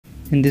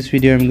In this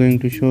video I'm going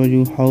to show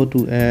you how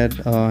to add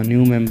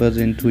new members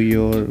into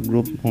your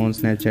group on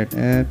Snapchat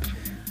app.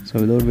 So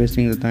without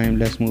wasting the time,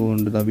 let's move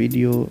on to the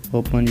video.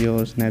 Open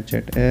your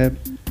Snapchat app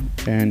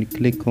and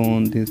click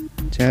on this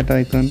chat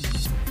icon,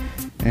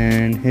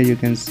 and here you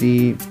can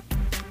see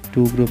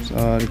two groups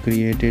are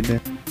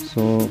created.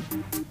 So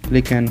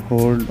click and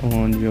hold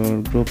on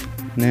your group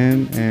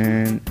name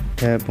and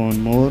tap on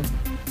more,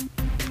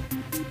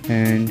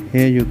 and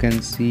here you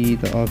can see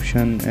the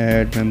option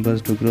add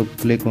members to group.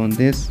 Click on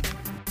this.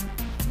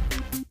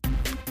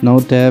 Now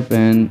tap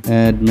and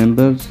add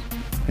members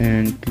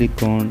and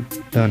click on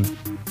done.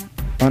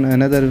 On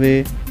another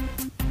way,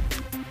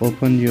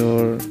 open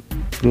your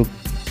group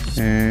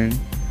and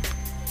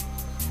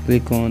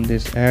click on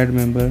this add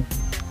member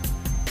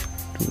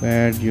to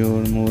add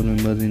your more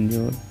members in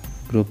your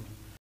group.